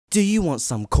Do you want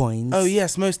some coins? Oh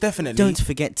yes, most definitely. Don't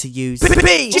forget to use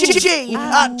PG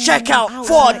at checkout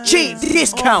for cheap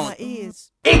discount.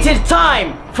 It is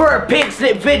time for a pink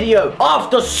slip video.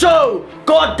 After so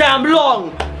goddamn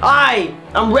long, I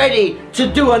am ready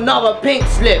to do another pink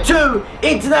slip. 2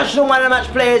 international man of the match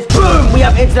players. Boom! We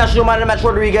have international man of the match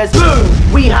Rodriguez.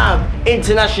 Boom! We have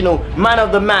international man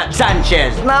of the match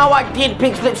Sanchez. Now I did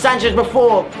pink slip Sanchez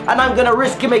before, and I'm gonna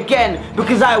risk him again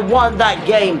because I won that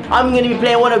game. I'm gonna be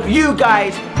playing one of you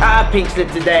guys at a pink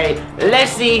slip today.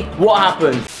 Let's see what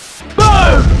happens.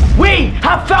 Boom! We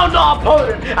have found our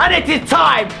opponent, and it is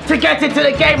time to get into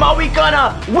the game. Are we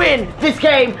gonna win this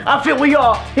game? I think we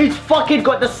are. He's fucking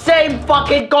got the same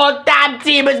fucking goddamn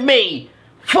team as me.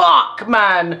 Fuck,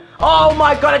 man. Oh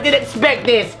my god, I didn't expect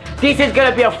this. This is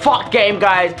gonna be a fucked game,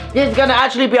 guys. This is gonna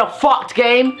actually be a fucked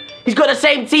game. He's got the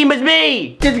same team as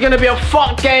me. This is gonna be a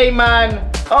fucked game,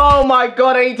 man. Oh my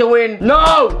god, I need to win.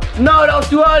 No, no, that was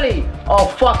too early. Oh,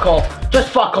 fuck off. Just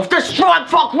fuck off. Just strike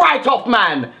fuck right off,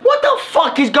 man. What the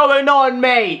fuck is going on,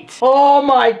 mate? Oh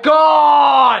my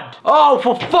god. Oh,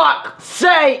 for fuck's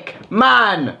sake,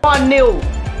 man. 1-0.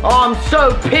 Oh, I'm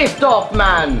so pissed off,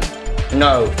 man.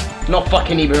 No, not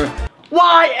fucking Ibrahimovic.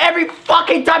 Why every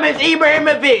fucking time it's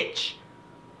Ibrahimovic?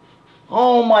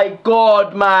 Oh my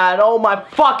god, man. Oh my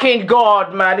fucking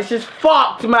god, man. This is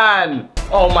fucked, man.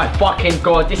 Oh my fucking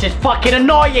god. This is fucking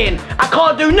annoying. I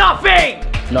can't do nothing.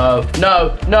 No,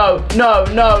 no, no, no,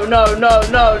 no, no, no,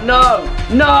 no, no,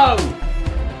 no.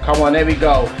 Come on, there we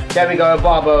go. There we go,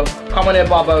 Barbo. Come on here,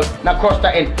 Barbo. Now cross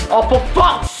that in. Oh, for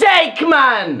fuck's sake,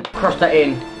 man. Cross that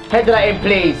in. Head that in,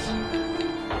 please.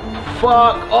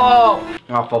 Fuck off.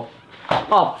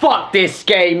 Oh, fuck this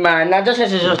game, man. Now, this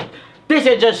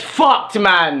is just fucked,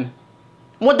 man.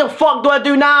 What the fuck do I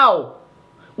do now?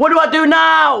 What do I do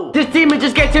now? This team is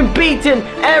just getting beaten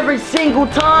every single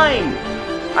time.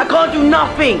 I can't do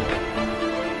nothing.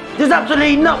 There's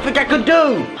absolutely nothing I could do.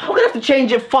 I'm gonna have to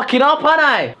change it fucking up, aren't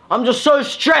I? I'm just so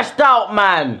stressed out,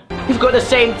 man. He's got the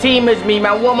same team as me,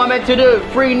 man. What am I meant to do?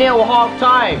 3-0 half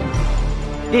time.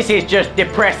 This is just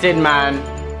depressing, man.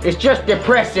 It's just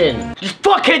depressing. Just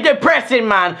fucking depressing,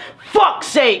 man. Fuck's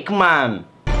sake, man.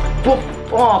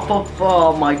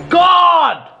 Oh my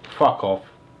god! Fuck off.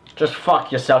 Just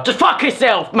fuck yourself. Just fuck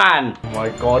yourself, man. Oh my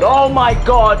god. Oh my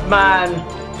god, man.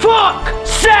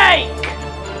 Fuck's sake!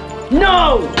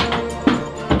 No!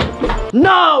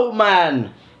 No,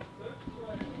 man.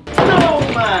 No,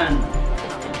 man.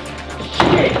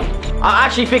 Shit. I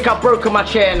actually think I've broken my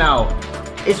chair now.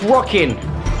 It's rocking.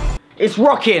 It's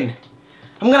rocking.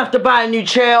 I'm gonna have to buy a new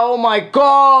chair. Oh my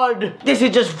god. This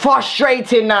is just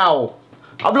frustrating now.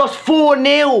 I've lost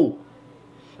 4-0.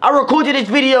 I recorded this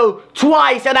video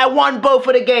twice and I won both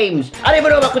of the games. I don't even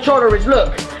know where my controller is,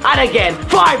 look. And again,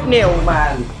 5-0,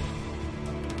 man.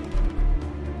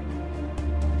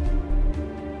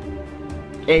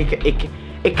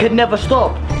 It can never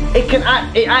stop.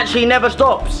 It actually never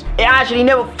stops. It actually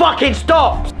never fucking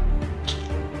stops.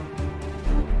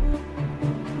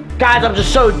 Guys, I'm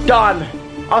just so done.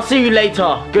 I'll see you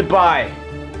later. Goodbye.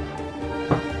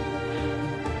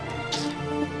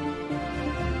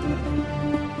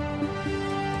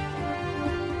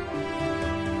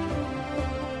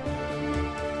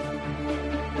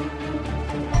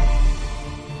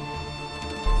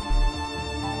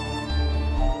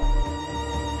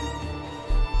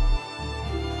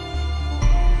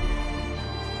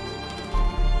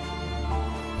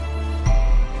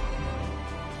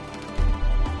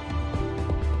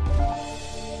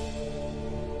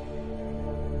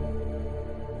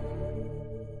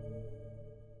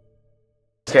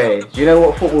 Okay, do you know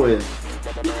what football is?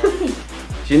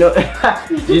 Do you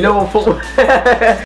know what football